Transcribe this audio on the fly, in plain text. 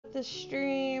the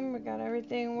stream. We got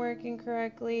everything working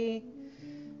correctly.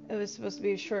 It was supposed to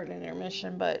be a short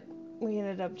intermission, but we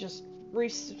ended up just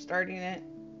restarting it.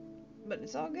 But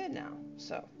it's all good now,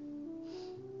 so.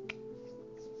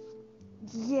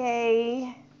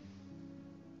 Yay!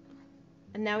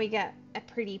 And now we got a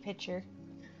pretty picture.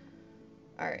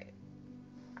 Alright.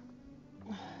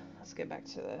 Let's get back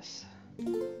to this.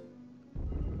 Oop.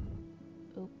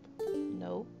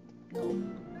 Nope. Nope.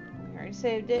 We already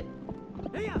saved it.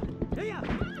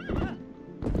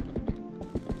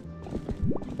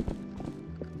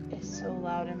 It's so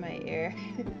loud in my ear.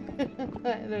 I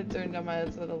had to turn down my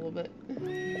headset a little bit.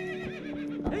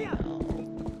 Oh, no.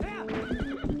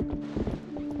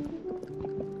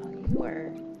 Oh, you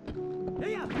are.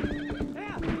 Yeah.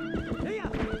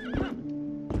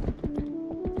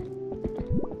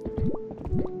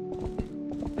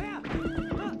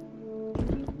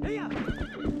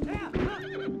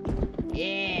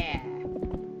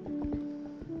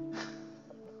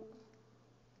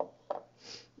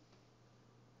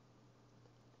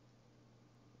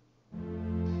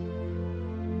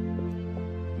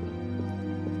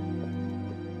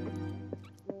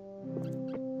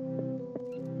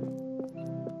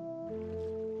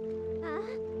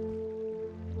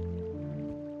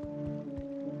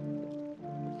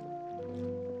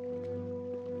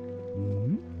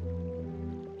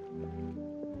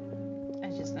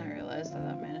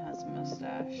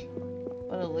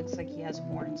 But it looks like he has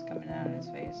horns coming out of his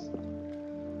face.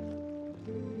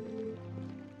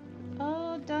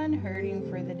 Oh, done herding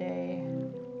for the day.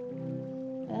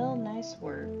 Well, nice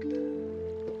work.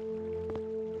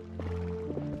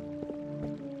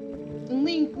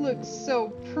 Link looks so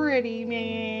pretty,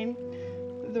 man.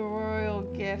 The royal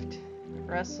gift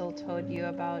Russell told you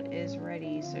about is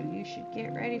ready, so you should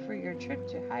get ready for your trip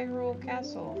to Hyrule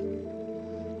Castle.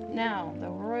 Now, the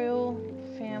royal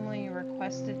family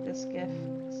requested this gift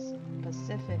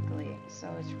specifically,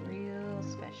 so it's real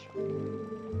special.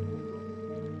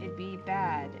 It'd be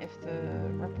bad if the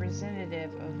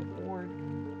representative of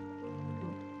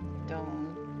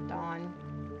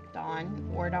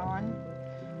Ordon,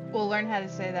 we'll learn how to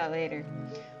say that later,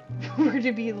 were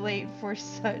to be late for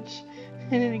such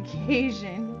an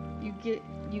occasion. You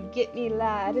get me,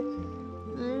 laddie.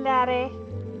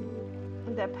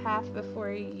 The path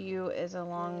before you is a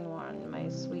long one, my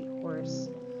sweet horse,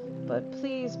 but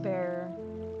please bear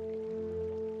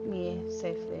me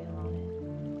safely along it.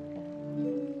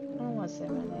 I don't want to say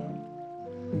my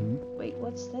name. Wait,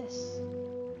 what's this?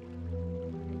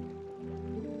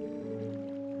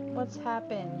 What's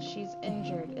happened? She's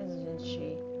injured, isn't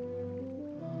she?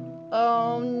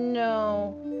 Oh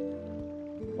no.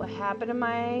 What happened to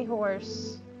my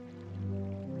horse?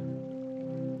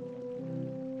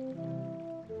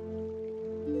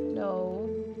 No.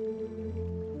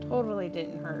 Totally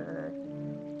didn't hurt her.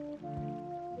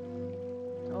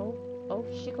 Oh,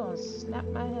 she gonna snap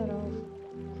my head off.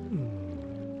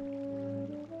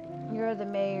 You're the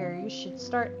mayor. You should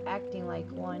start acting like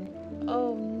one.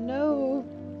 Oh no.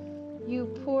 You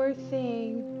poor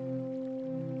thing.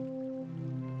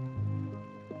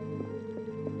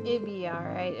 It'd be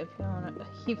alright if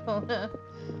you wanna,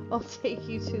 I'll take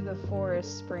you to the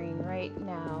forest spring right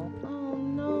now. Oh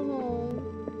no.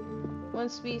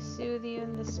 Once we soothe you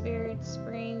in the spirit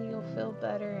spring, you'll feel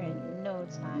better in no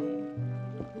time.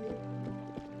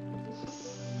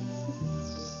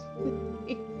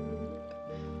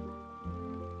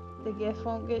 The gift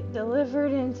won't get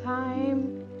delivered in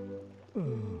time.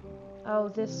 Oh,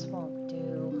 this won't do.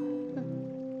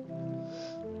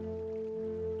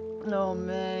 Oh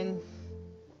man.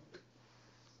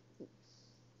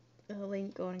 The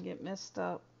link going to get messed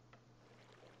up.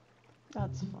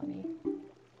 That's funny.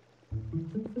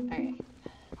 Alright.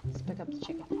 Let's pick up the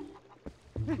chicken.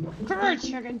 Come here,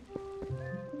 chicken!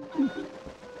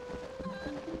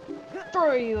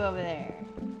 Throw you over there.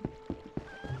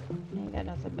 Ain't got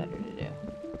nothing better to do.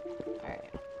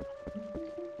 Alright.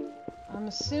 I'm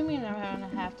assuming I'm gonna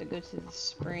have to go to the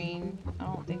spring. I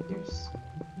don't think there's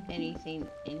anything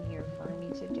in here for me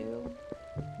to do.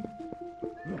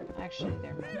 Actually,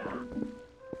 there might be.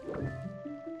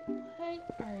 What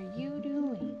are you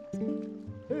doing?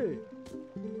 Hey.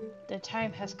 The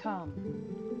time has come.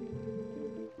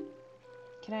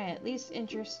 Can I at least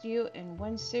interest you in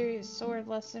one serious sword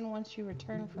lesson once you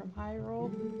return from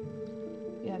Hyrule?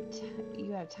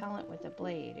 You have talent with a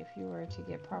blade. If you were to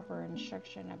get proper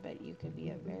instruction, I bet you could be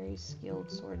a very skilled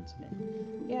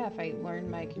swordsman. Yeah, if I learn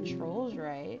my controls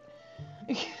right.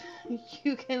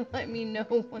 You can let me know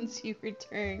once you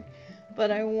return,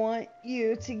 but I want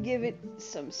you to give it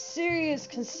some serious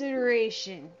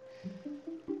consideration.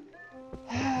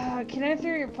 Can I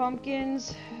throw your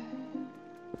pumpkins?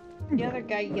 The other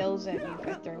guy yells at me if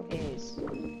I throw his.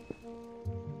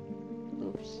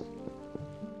 Oops.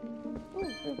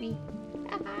 Ooh, Ruby.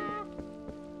 Haha.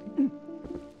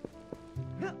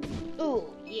 Ooh,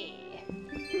 yeah.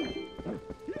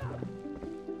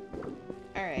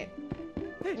 Alright.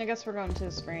 I guess we're going to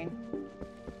the screen.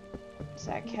 Is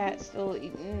that cat still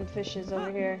eating fishes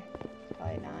over here?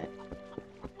 Probably not.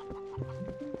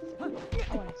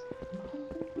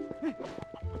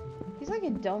 He's like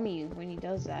a dummy when he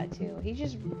does that too. He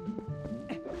just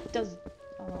does.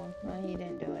 Oh, well, he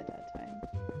didn't do it that time.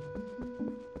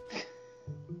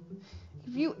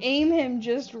 If you aim him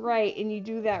just right and you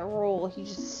do that roll, he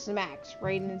just smacks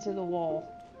right into the wall.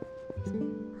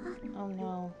 Oh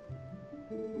no.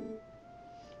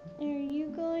 Are you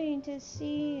going to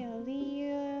see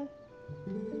Aaliyah?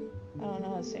 I don't know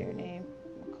how to say her name.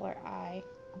 I'll call her I.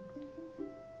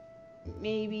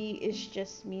 Maybe it's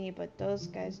just me, but those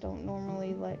guys don't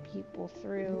normally let people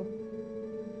through.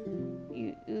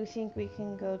 You think we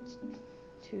can go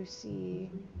to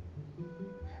see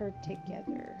her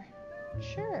together?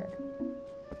 Sure.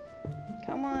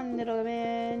 Come on, little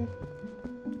man.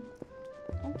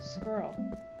 Oh, squirrel.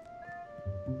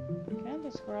 Can I have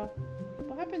the squirrel?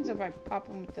 What happens if I pop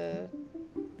him with the...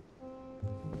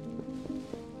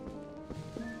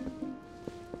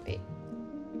 Wait.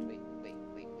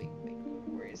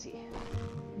 Where is he?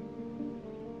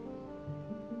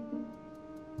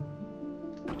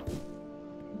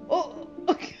 Oh!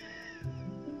 Okay.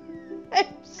 I'm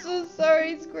so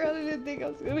sorry, squirrel. I didn't think I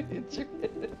was gonna hit you.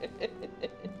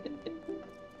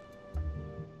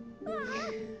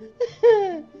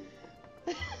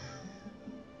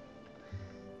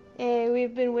 Hey,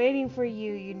 we've been waiting for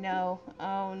you, you know.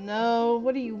 Oh no,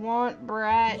 what do you want,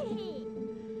 brat?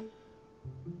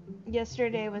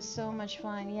 Yesterday was so much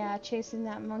fun. Yeah, chasing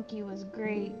that monkey was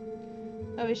great.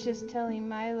 I was just telling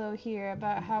Milo here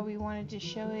about how we wanted to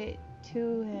show it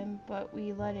to him, but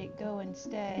we let it go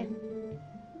instead.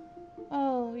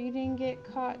 Oh, you didn't get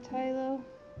caught, Tylo?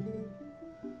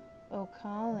 Oh,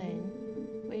 Colin.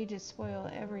 Way to spoil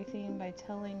everything by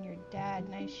telling your dad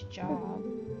nice job.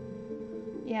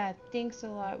 Yeah, thanks a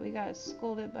lot. We got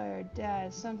scolded by our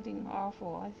dad. Something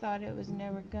awful. I thought it was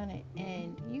never gonna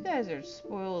end. You guys are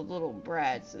spoiled little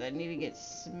brats that need to get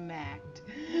smacked.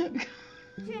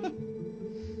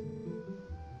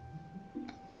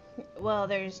 Well,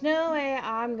 there's no way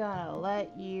I'm gonna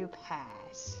let you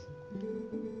pass.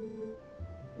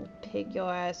 Pick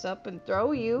your ass up and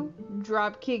throw you.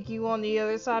 Drop kick you on the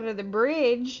other side of the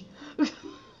bridge.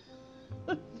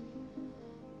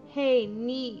 Hey,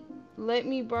 neat. Let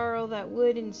me borrow that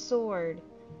wooden sword.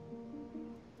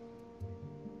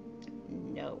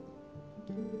 No.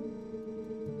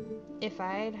 If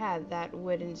I had had that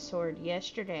wooden sword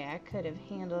yesterday, I could have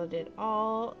handled it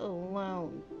all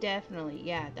alone. Definitely,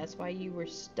 yeah, that's why you were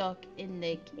stuck in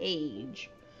the cage.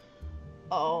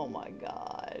 Oh my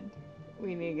god.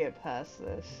 We need to get past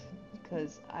this,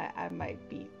 because I might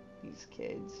beat these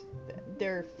kids.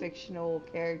 They're fictional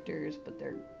characters, but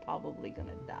they're probably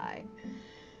gonna die.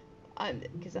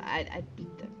 Because I'd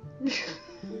beat them.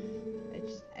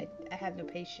 I have no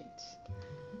patience.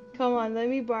 Come on, let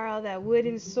me borrow that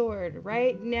wooden sword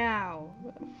right now.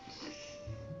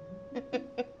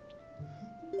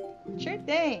 Sure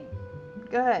thing.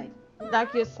 Go ahead.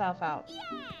 Knock yourself out.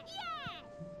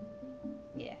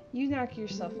 Yeah, you knock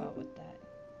yourself out with that.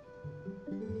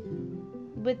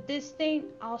 With this thing,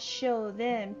 I'll show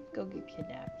them. Go get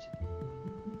kidnapped.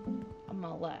 I'm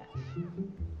gonna laugh.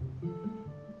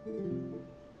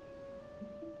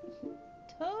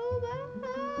 Toba!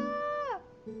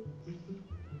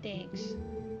 Thanks.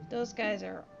 Those guys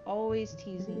are always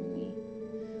teasing me.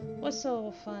 What's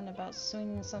so fun about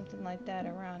swinging something like that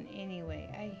around anyway?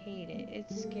 I hate it.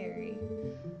 It's scary.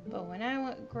 But when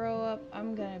I grow up,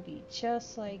 I'm gonna be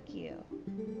just like you.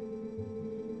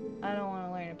 I don't want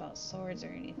to learn about swords or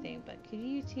anything, but could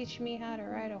you teach me how to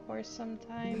ride a horse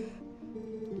sometime?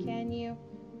 Can you?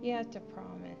 You have to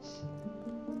promise.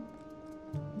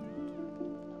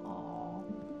 Aww.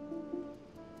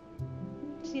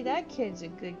 See, that kid's a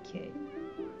good kid.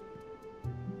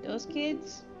 Those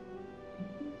kids,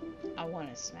 I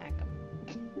want to smack them.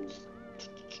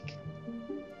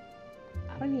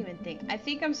 I don't even think. I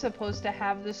think I'm supposed to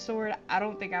have the sword. I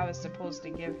don't think I was supposed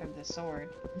to give him the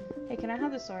sword. Hey, can I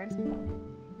have the sword?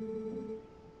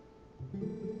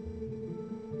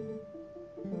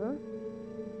 Huh?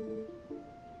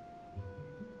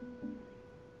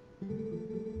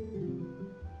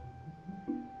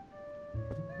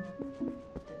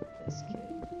 This kid.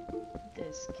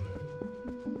 This kid.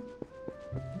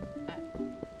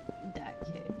 That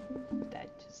kid. That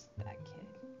kid.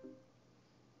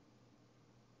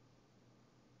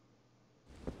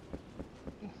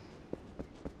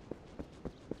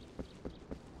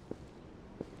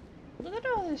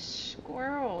 all the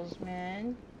squirrels,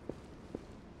 man.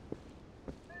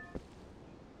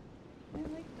 I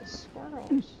like the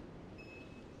squirrels.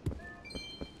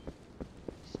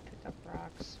 Just pick up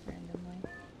rocks randomly.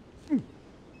 Ooh.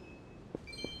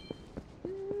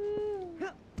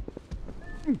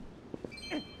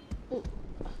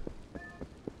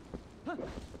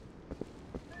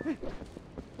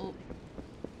 Ooh.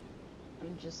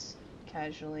 I'm just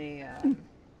casually,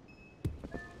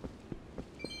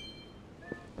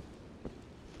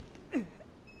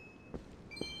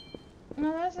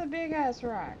 No, that's a big ass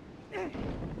rock. Oh.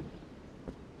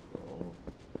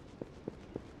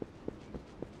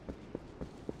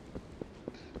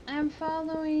 I'm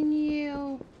following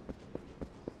you.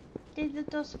 The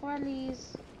little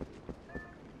squirrelies.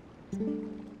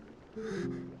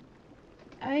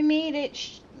 I made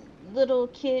it, little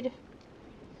kid.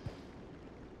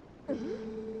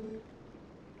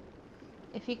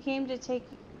 If you came to take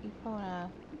Epona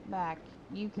back,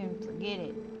 you can forget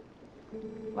it.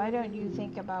 Why don't you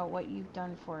think about what you've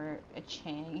done for a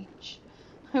change?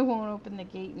 I won't open the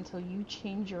gate until you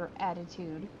change your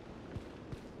attitude.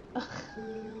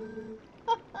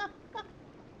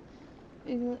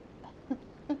 You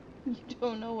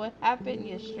don't know what happened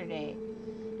yesterday.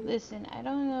 Listen, I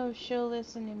don't know if she'll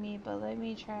listen to me, but let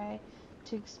me try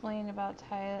to explain about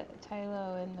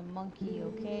Tylo and the monkey,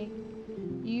 okay?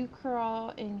 You crawl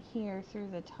in here through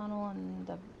the tunnel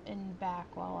and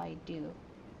back while I do.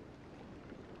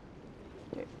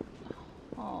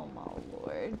 Oh my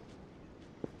lord.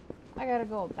 I gotta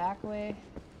go back way.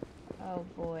 Oh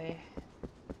boy.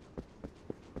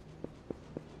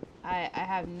 I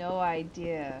have no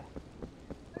idea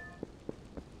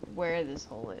where this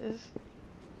hole is.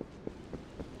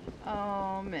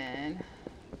 Oh man.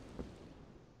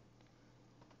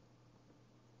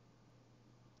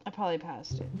 I probably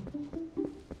passed it.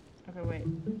 Okay, wait.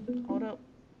 Hold up.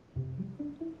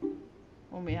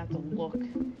 Oh, we have to look.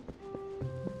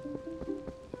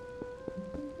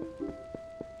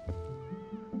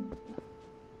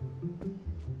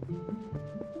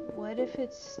 What if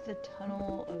it's the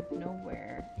tunnel of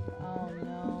nowhere? Oh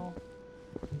no.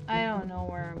 I don't know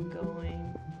where I'm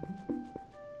going.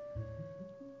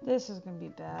 This is gonna be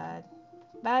bad.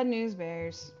 Bad news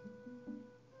bears.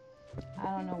 I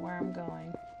don't know where I'm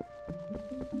going.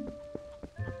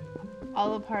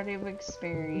 All a part of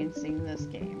experiencing this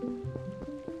game.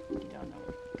 You don't know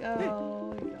where to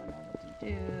go, you don't know what to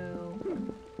do.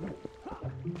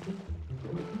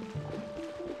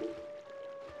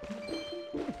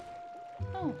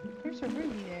 Oh, there's a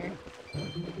ruby there.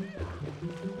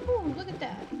 Ooh, look at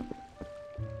that.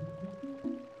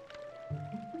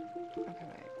 Okay,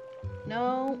 wait.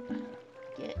 No.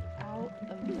 Get out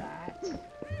of that. I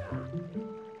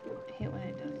hate when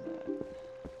it does that.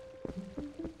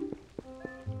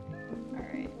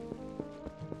 Alright.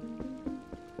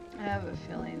 I have a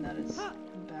feeling that it's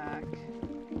back.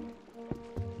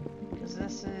 Because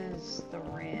this is the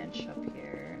ranch up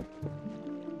here.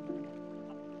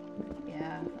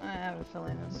 Yeah, I have a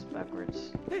feeling it's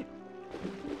backwards.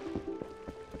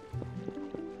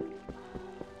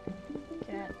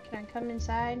 Can I come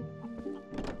inside?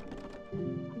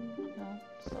 No,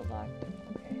 still locked.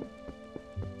 Okay.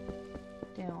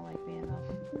 They don't like me enough.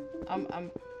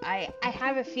 I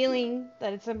have a feeling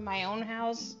that it's in my own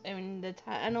house and the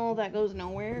tunnel that goes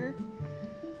nowhere,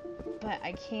 but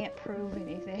I can't prove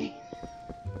anything.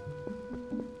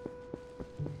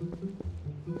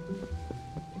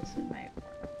 This is my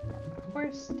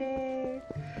horse day.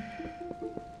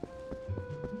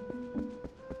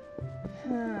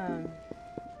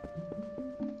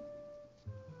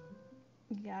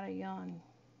 You gotta yawn.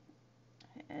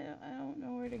 I don't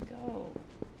know where to go.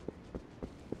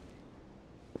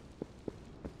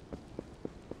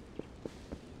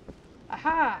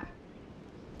 Aha!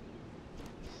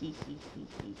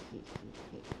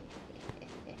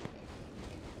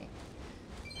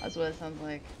 That's what it sounds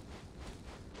like.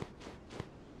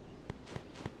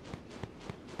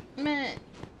 Man,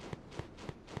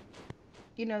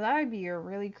 you know, that would be a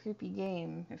really creepy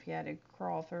game if you had to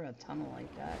crawl through a tunnel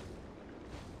like that.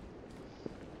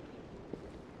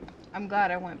 I'm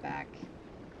glad I went back.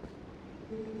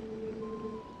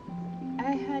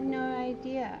 I had no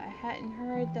idea. I hadn't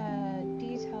heard the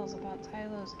details about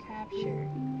Tylo's capture.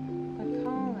 But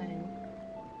Colin...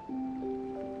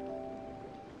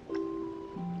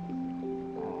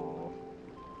 Oh.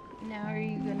 Now are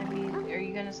you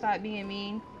gonna stop being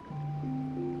mean?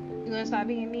 You gonna stop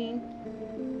being mean?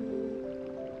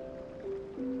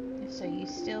 So you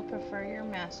still prefer your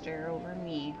master over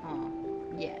me, huh?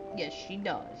 Yeah, yes she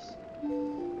does.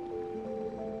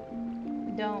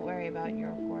 Don't worry about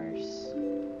your horse.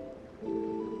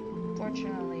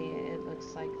 Fortunately, it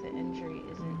looks like the injury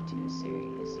isn't too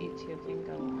serious. You two can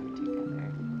go on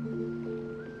together.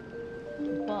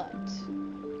 But,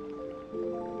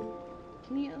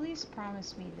 can you at least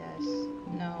promise me this?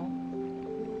 No.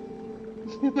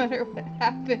 No matter what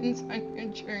happens on your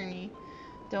journey,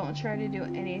 don't try to do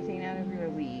anything out of your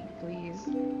league, please.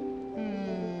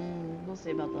 We'll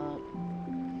see about that.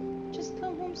 Just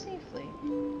come home safely.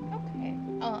 Okay.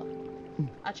 I'll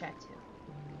try to.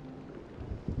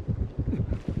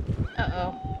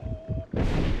 Uh-oh.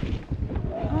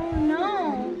 Oh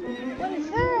no! What is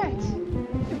that?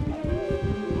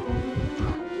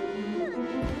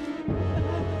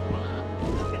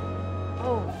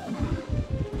 Oh.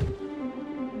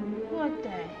 What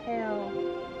the hell?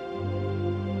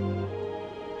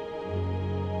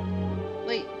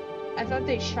 Wait, I thought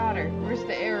they shot her. Where's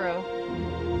the arrow?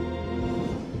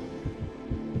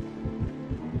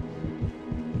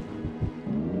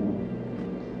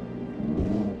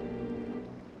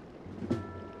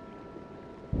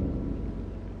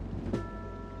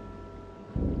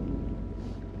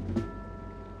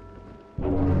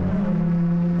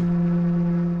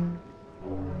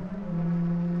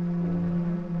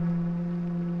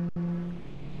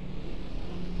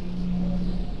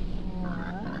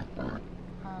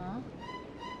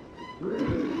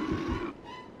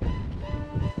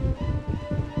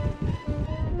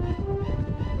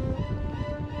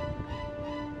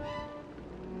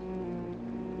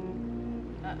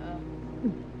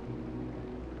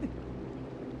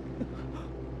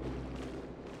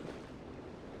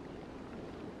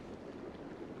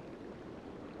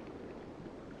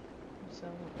 So,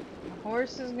 the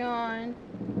horse is gone.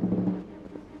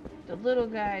 The little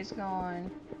guy's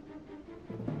gone.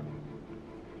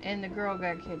 And the girl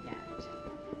got kidnapped.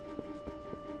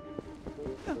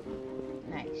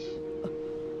 Nice.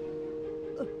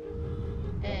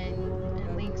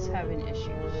 And Link's having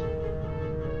issues.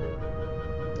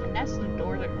 And that's the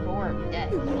door of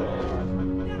death.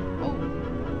 Oh,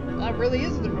 that really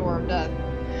is the door of death.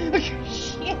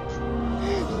 Shit.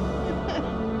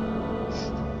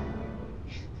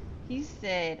 He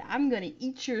said, I'm gonna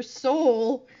eat your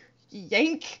soul,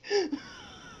 yank.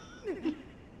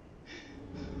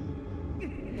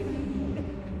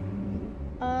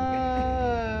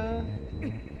 Oh,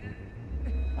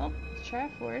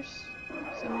 Triforce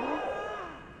symbol.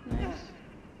 Nice.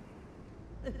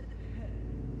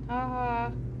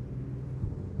 Haha.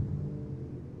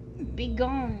 Be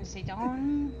gone,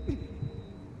 Satan.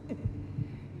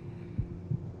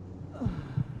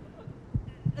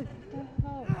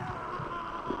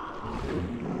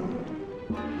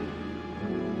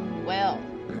 Well.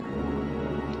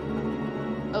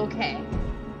 Okay.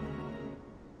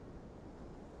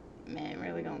 Man,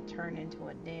 really gonna turn into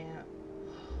a damn...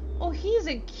 Oh, he's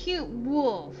a cute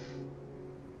wolf.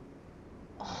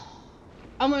 Oh,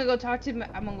 I'm gonna go talk to the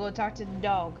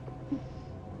dog.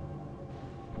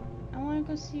 I wanna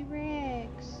go see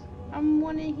Rex. I'm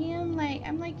like him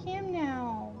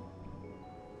now.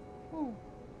 Oh,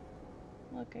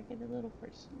 look, I get a little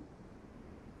person.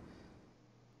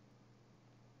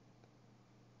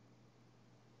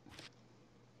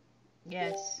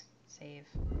 Yes, save.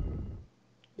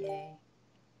 Yay.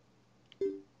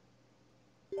 Yay!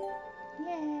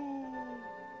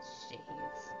 Save.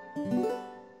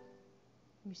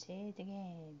 You saved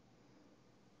again.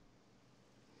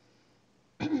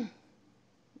 Dude,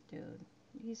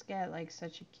 he's got like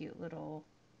such a cute little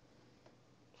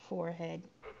forehead.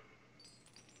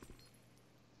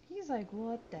 He's like,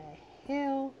 what the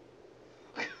hell?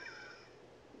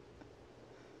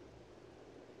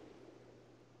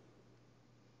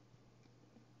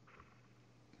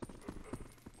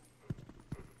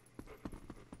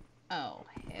 Oh,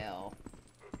 hell.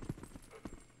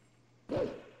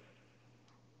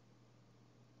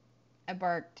 I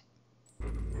barked.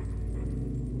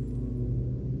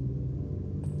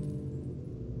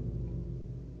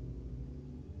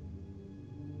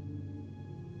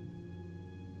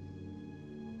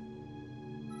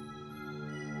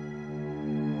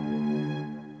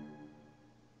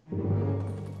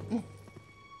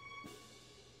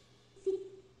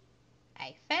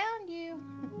 I found you.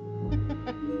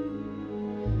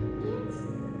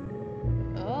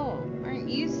 Oh, aren't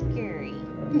you scary?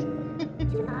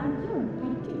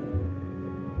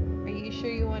 Are you sure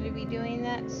you want to be doing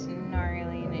that?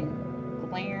 Snarling and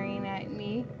glaring at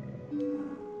me?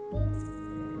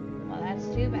 Well, that's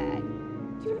too bad.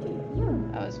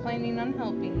 I was planning on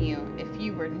helping you if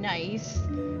you were nice.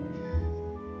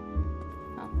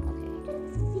 Oh, okay.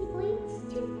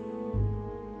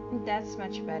 That's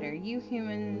much better. You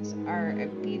humans are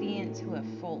obedient to a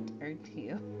fault, aren't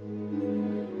you?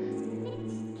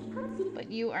 But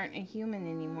you aren't a human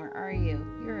anymore, are you?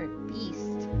 You're a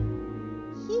beast.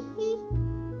 Hee hee.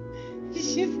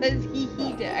 She says hee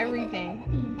hee to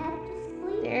everything.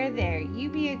 There. You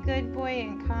be a good boy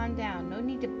and calm down. No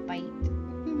need to bite.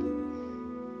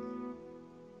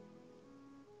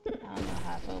 I don't know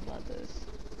how I feel about this.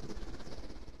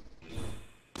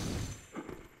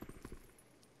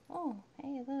 Oh,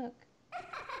 hey, look.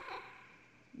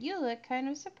 You look kind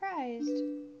of surprised.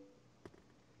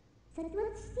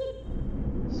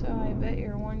 So I bet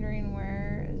you're wondering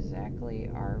where exactly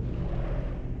are we?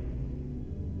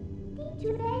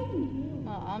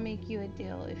 Well, I'll make you a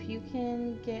deal. If you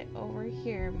can get over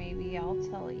here, maybe I'll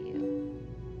tell you.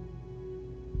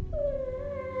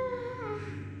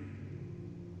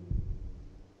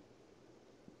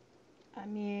 I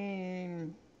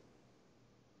mean,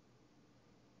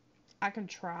 I can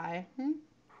try.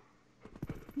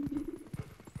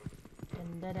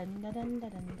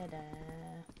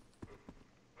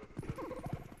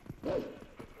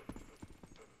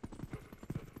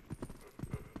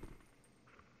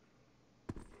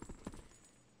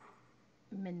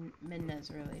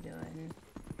 Midna's really doing.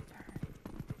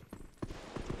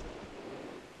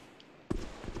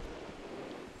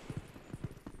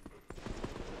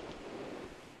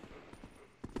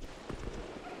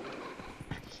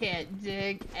 I can't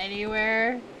dig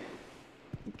anywhere.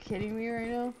 You kidding me right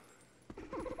now?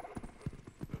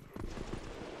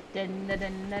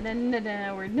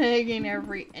 We're digging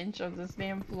every inch of this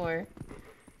damn floor.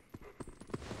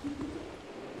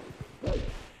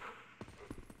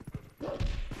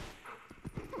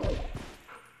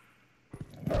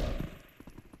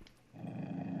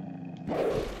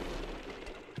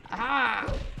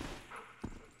 Ah!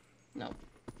 Nope.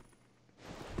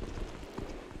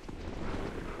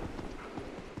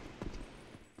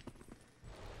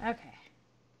 Okay.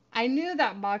 I knew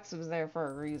that box was there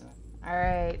for a reason.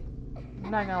 Alright.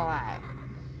 I'm not gonna lie.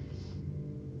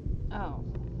 Oh.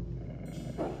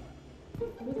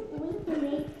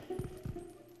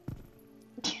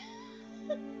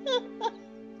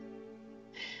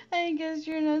 I guess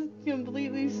you're not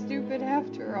completely stupid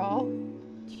after all.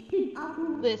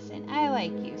 Listen, I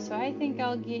like you, so I think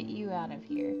I'll get you out of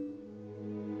here.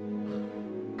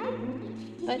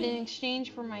 But in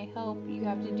exchange for my help, you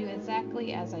have to do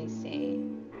exactly as I say.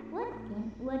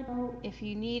 If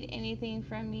you need anything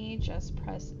from me, just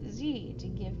press Z to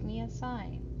give me a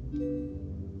sign.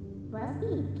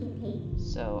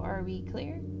 So, are we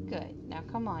clear? Good. Now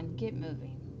come on, get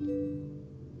moving.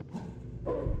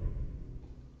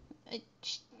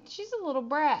 She's a little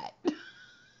brat.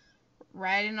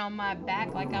 Riding on my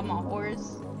back like I'm a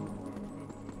horse.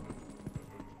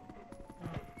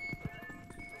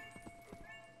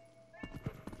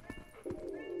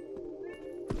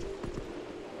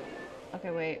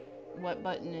 Okay, wait. What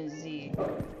button is Z?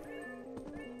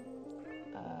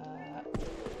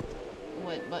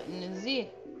 What button is Z?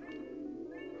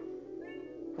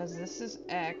 Because this is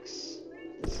X.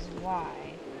 This is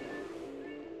Y.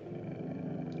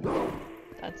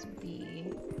 That's B.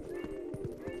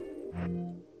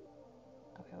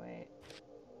 Okay, wait.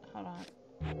 Hold on.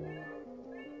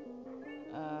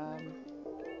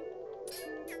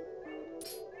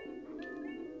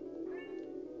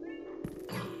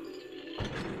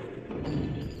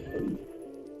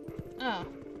 Oh.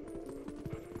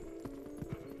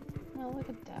 Oh, look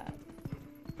at that.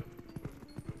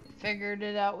 Figured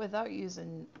it out without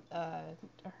using,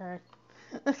 her.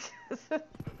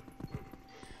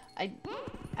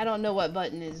 I don't know what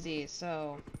button is Z,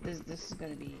 so this is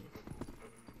gonna be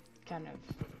kind of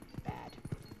bad.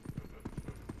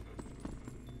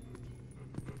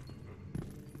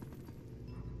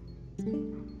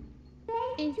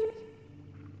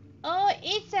 Oh,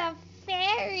 it's a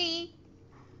fairy!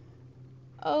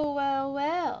 Oh,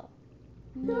 well.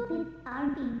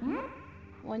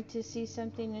 Want to see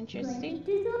something interesting?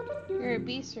 You're a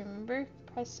beast, remember?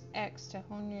 Press X to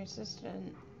hone your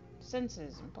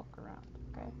senses and poke around,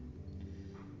 okay?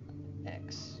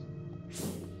 X.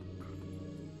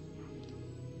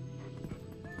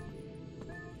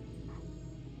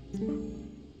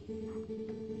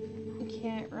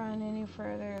 Can't run any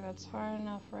further. That's far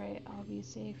enough, right? I'll be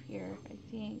safe here, I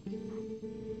think.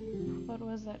 What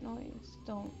was that noise?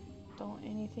 Don't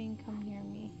anything come near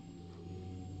me.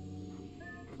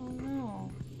 Oh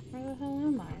no. Where the hell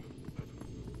am I?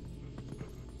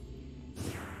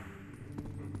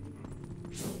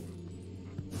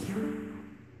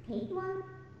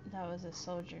 That was a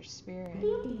soldier spirit.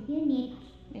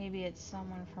 Maybe it's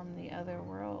someone from the other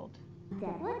world.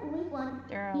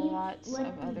 There are lots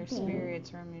of other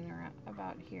spirits roaming around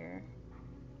about here.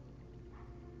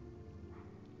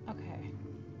 Okay.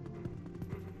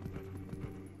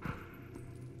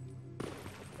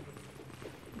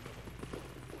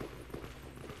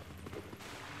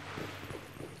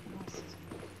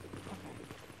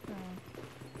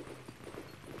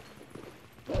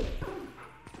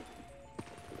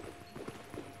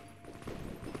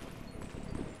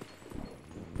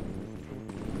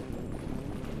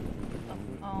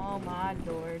 my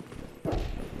lord.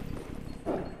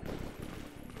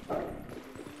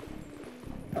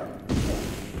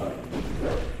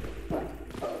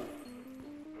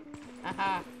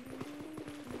 Aha.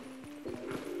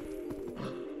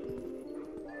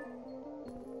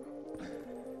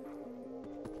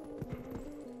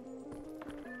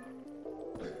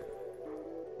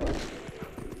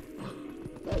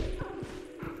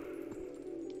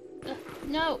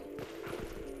 No.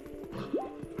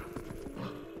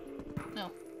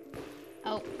 No.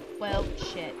 Oh, well,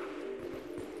 shit.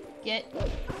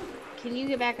 Can you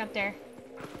get back up there?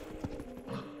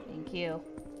 Thank you.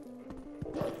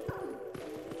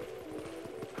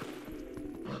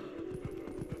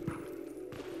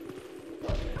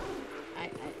 I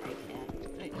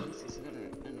can't. This is gonna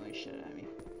annoy shit out of me.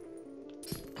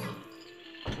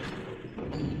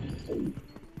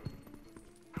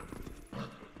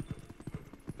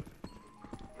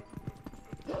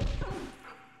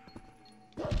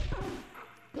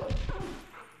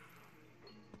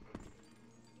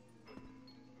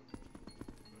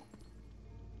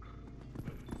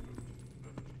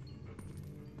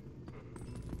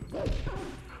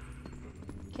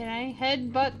 Can I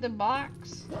headbutt the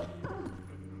box?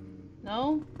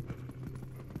 No?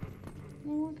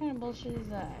 Well, what kind of bullshit is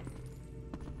that?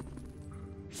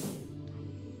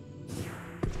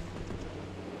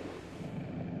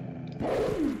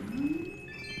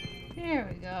 There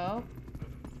we go.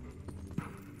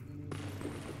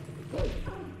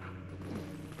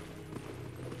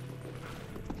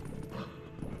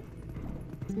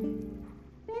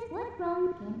 What's wrong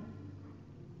with him?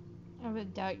 I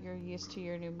would doubt you're used to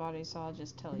your new body, so I'll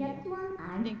just tell you. That's one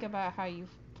I'm Think about how you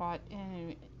fought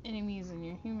enemies in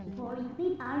your human form.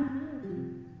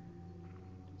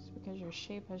 Just because your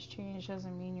shape has changed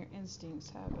doesn't mean your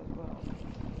instincts have as well.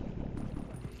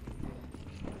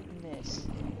 This.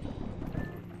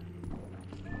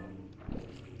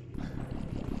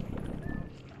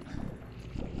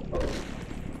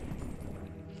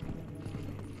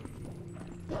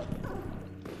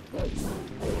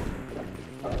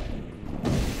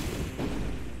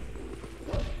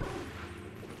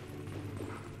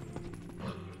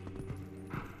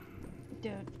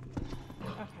 Dude.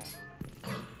 Okay.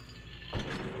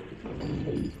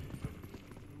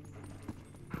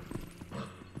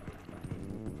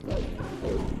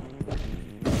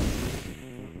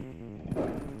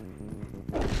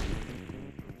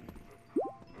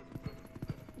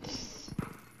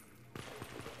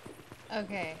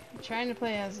 Okay, trying to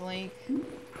play as Link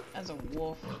as a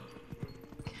wolf,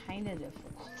 kinda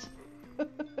difficult.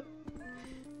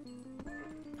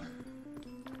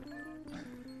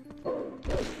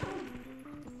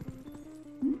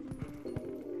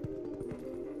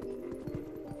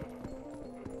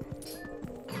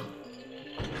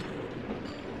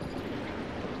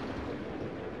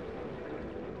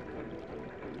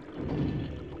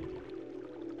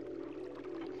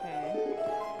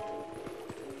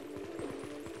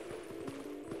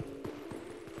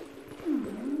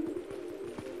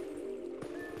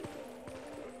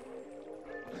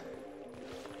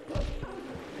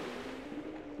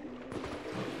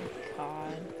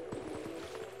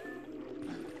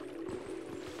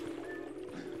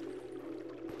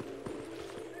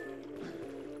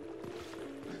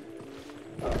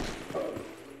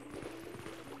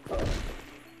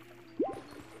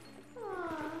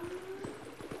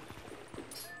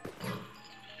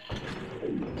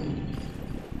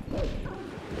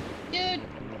 Dude!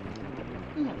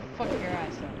 I'm gonna fuck your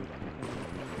ass up.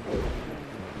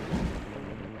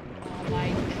 Oh my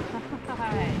god.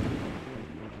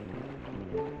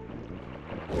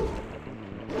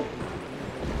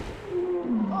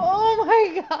 Oh my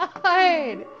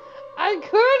god! I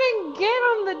couldn't get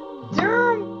on the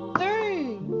damn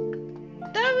thing!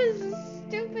 That was a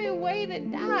stupid way to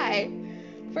die.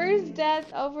 First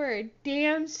death over a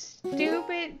damn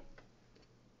stupid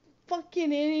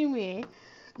fucking enemy.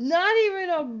 Not even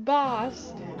a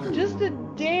boss. Just a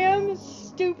damn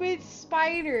stupid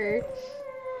spider.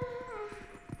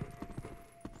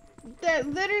 That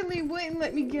literally wouldn't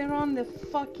let me get on the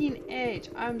fucking edge.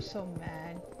 I'm so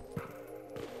mad.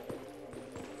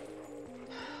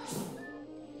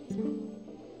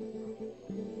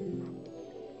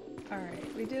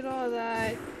 Alright, we did all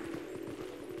that.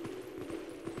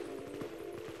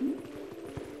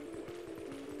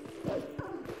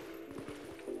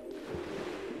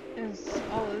 Is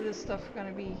all of this stuff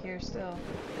gonna be here still?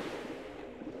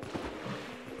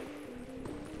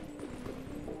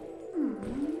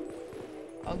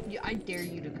 Oh, I dare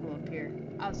you to come up here.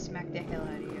 I'll smack the hell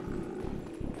out of you.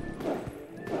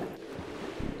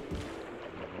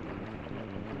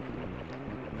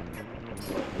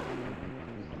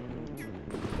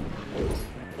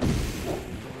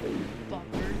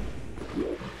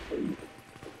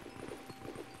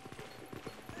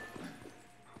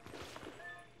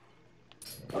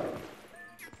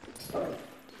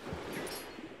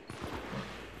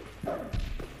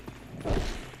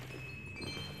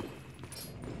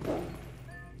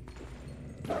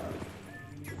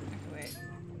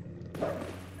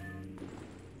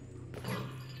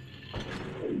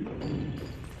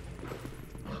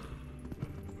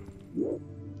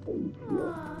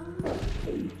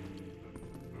 Okay.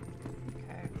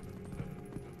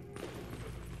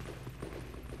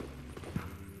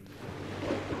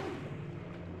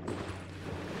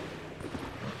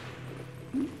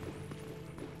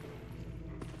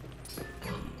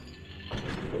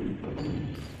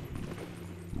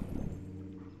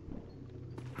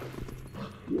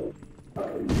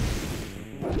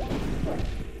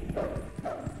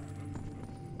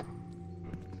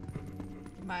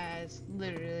 My eyes,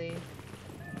 literally.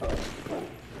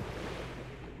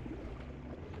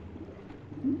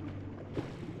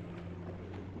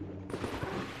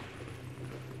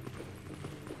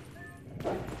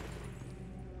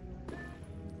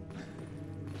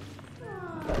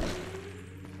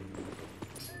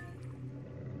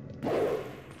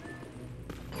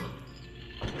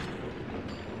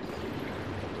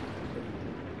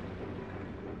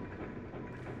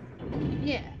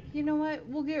 Yeah, you know what?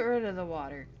 We'll get rid of the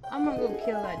water. I'm gonna go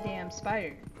kill that damn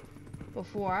spider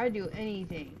before I do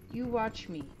anything. You watch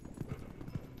me.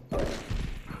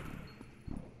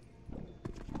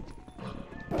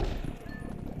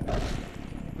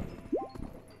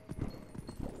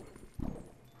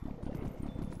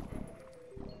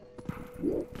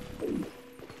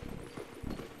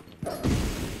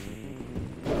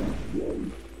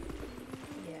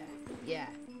 Yeah.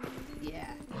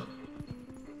 Yeah.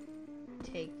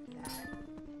 Take that.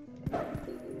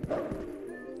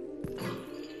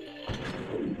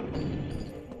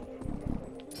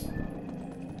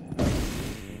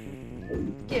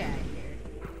 Get out of here.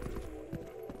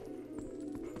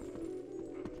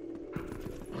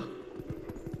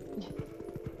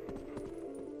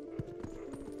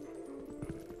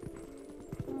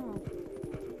 Oh.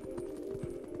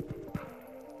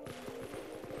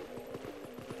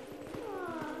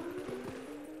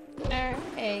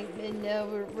 Alright, then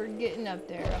we're getting up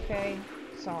there, okay?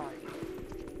 Sorry.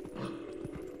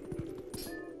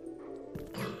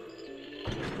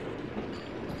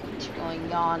 You're going to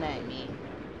yawn at me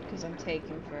because I'm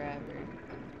taking forever.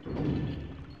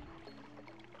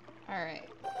 Alright.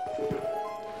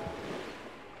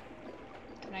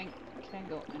 Can I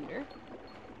go under?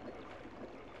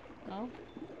 No?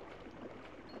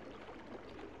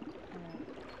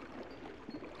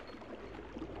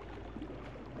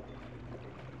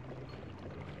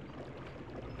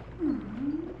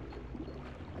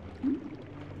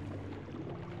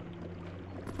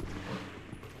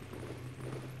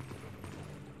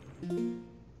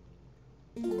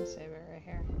 I'm gonna save it right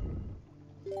here.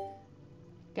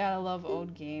 Gotta love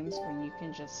old games when you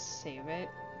can just save it,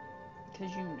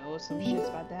 because you know some shit's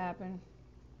about to happen.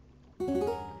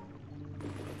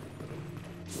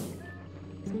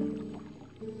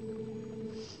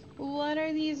 What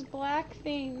are these black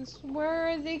things? Where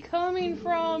are they coming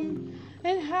from?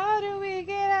 And how do we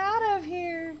get out of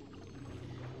here?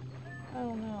 I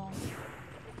don't know.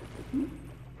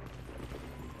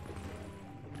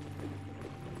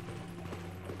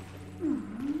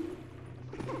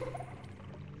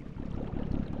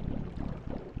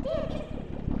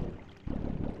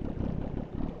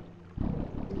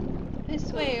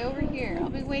 This way, over here. I'll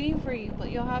be waiting for you,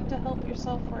 but you'll have to help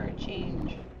yourself for a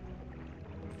change.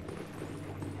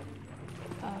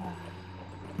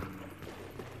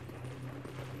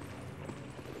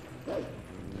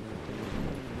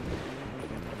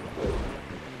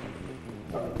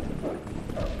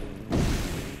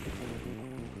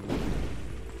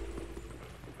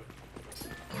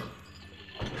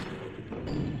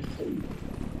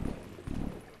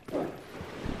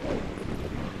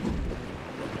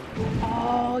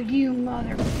 Oh, you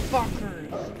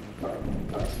motherfuckers!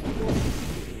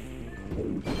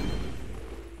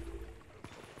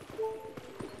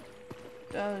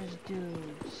 Those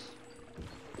dudes.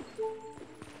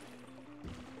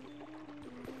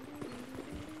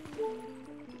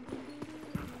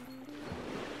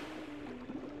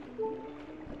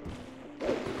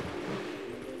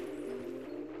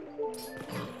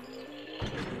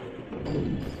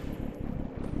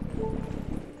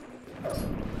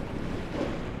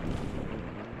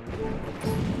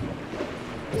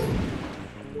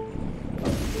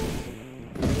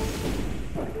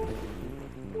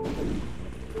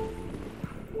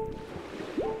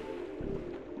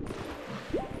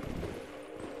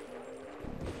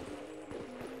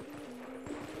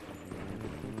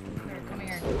 Come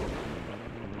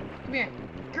here.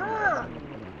 Grrr!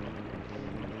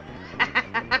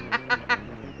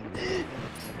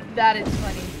 That is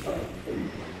funny.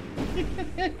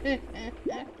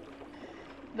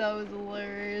 That was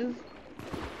hilarious.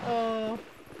 Oh,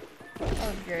 that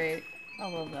was great. I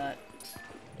love that.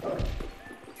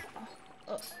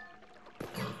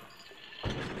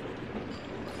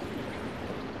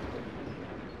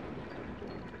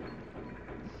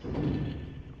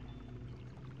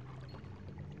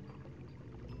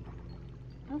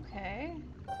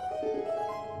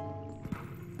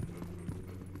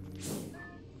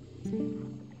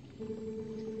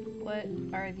 What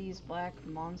are these black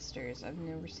monsters? I've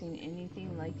never seen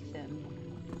anything like them.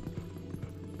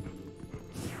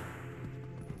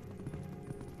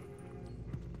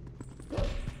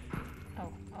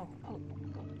 Oh, oh, oh,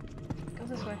 go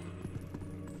this way.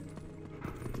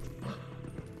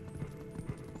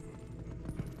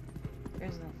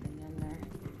 There's nothing in there.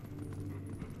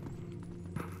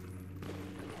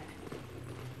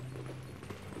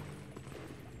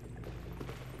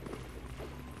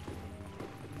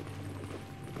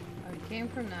 Oh, it came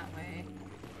from that way.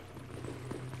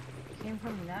 It came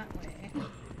from that way.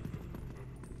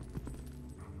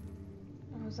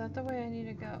 Oh, is that the way I need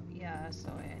to go? Yeah, that's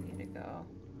the way I need to go.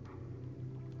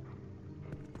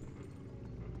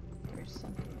 There's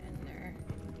something in there.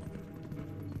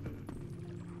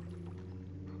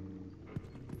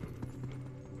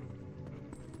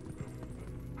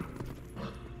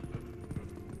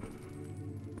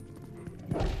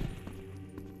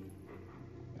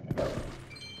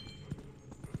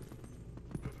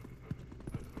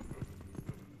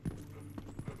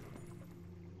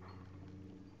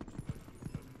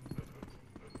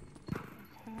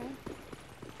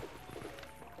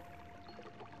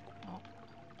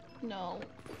 No,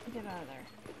 get out of there.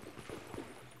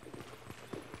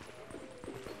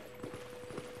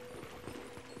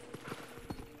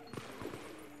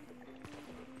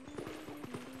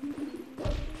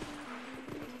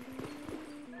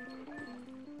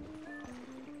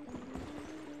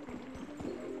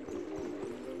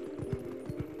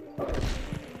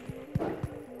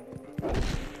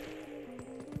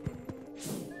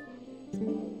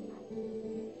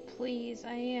 Please,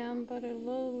 I am but a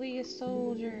lowly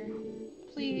soldier.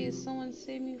 Please, someone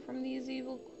save me from these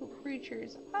evil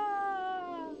creatures.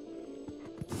 Ah!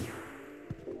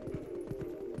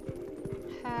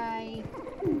 Hi.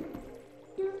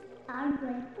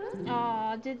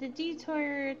 Aw, did the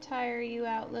detour tire you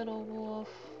out, little wolf?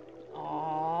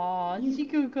 Aw, she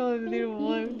could call it little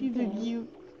wolf. He's so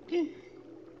cute.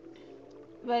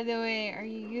 By the way, are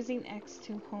you using X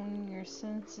to hone your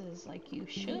senses like you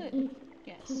should?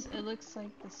 Yes, it looks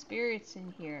like the spirits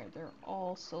in here, they're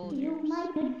all soldiers.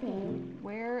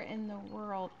 Where in the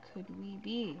world could we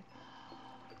be?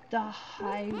 The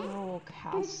Hyrule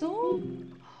Castle?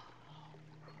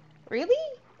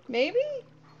 Really? Maybe?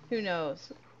 Who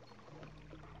knows?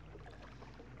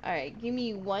 Alright, give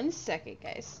me 1 second,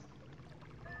 guys.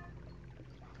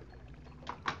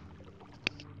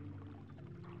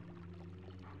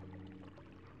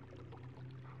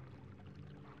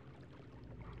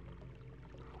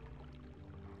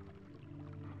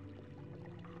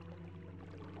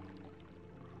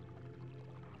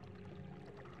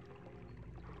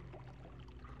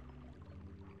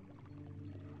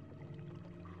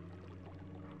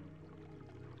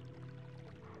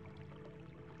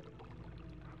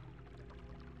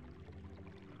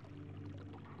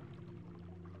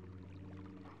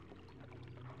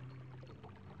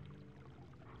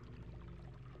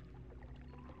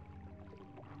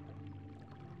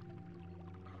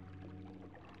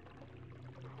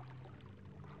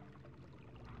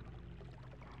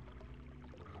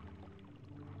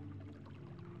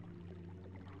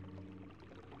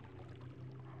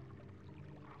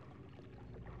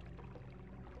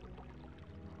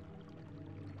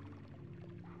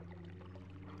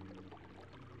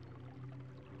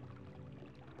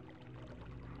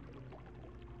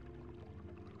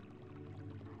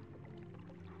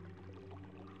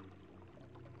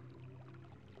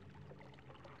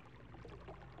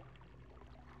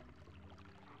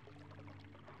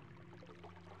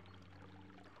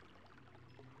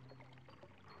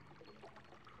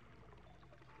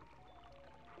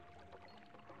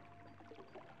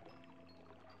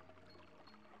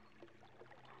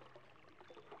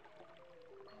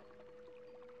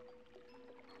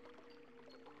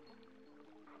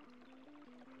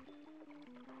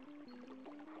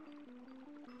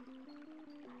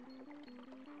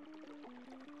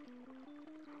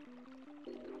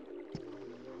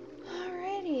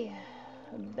 Alrighty,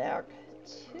 back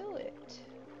to it.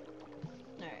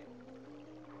 Alright.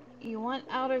 You want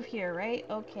out of here, right?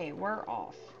 Okay, we're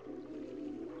off.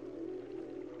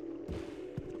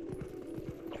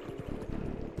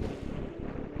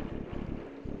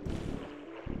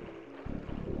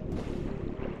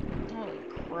 Holy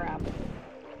crap.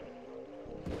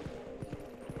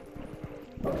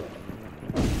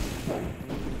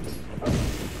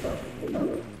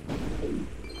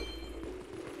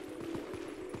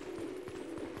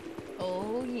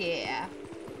 Oh yeah.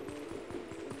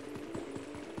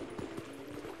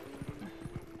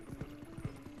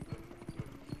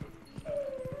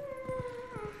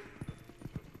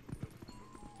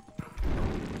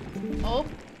 Oh.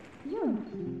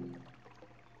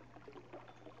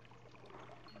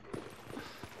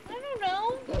 I don't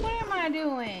know. What am I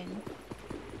doing?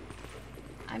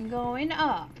 I'm going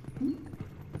up.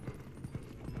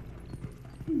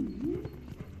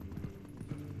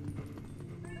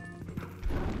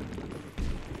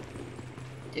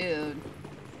 Dude.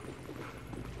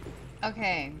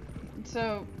 Okay.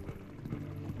 So,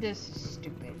 this is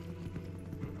stupid.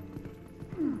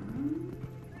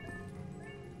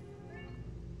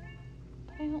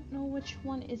 But I don't know which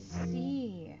one is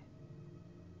C.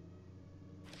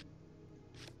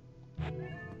 I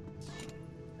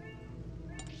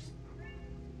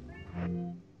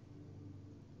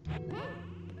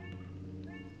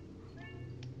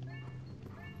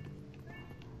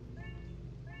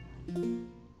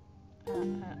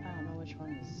don't know which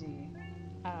one is Z.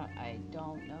 I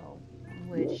don't know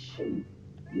which.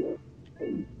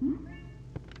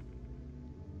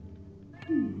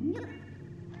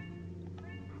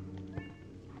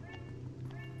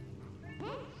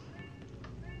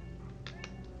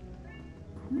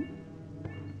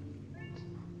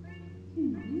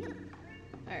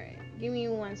 Alright, give me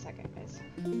 1 second, guys.